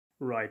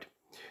Right,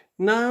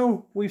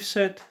 now we've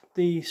set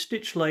the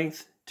stitch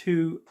length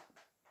to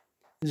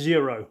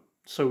 0,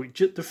 so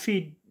the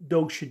feed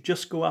dog should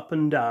just go up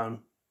and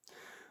down.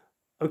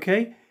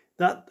 Okay,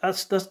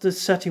 that's the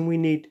setting we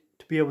need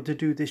to be able to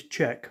do this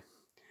check.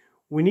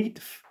 We need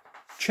to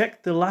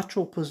check the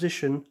lateral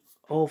position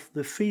of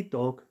the feed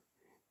dog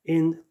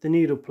in the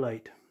needle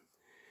plate,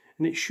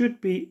 and it should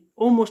be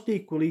almost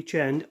equal each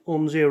end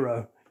on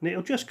 0, and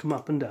it'll just come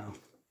up and down.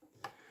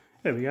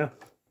 There we go,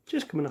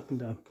 just coming up and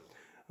down.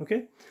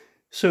 Okay,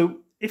 so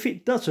if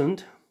it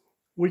doesn't,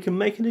 we can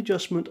make an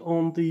adjustment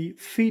on the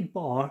feed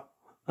bar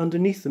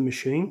underneath the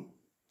machine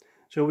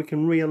so we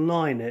can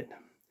realign it.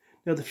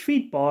 Now the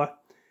feed bar,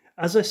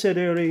 as I said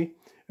early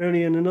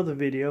in another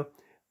video,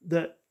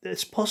 that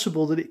it's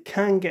possible that it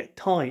can get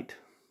tight,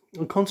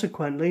 and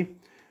consequently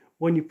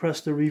when you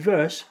press the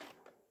reverse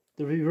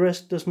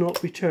does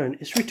not return.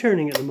 It's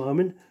returning at the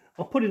moment.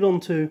 I'll put it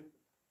onto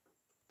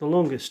the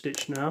longest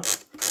stitch now.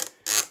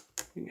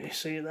 You can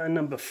see that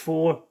number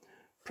 4.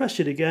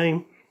 Press it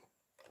again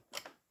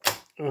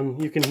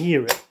and you can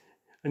hear it,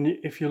 and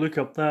if you look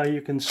up there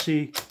you can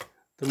see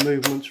the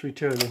movements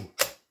returning.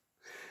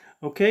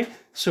 Okay,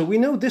 so we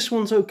know this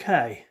one's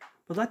okay,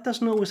 but that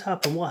doesn't always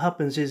happen. What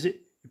happens is you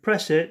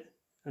press it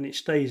and it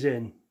stays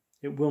in,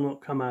 it will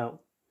not come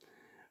out,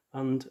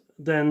 and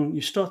then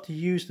you start to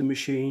use the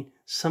machine.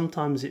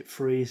 Sometimes it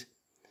frees,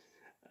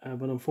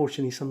 but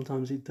unfortunately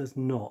sometimes it does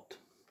not.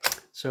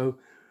 So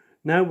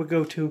now we'll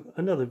go to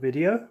another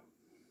video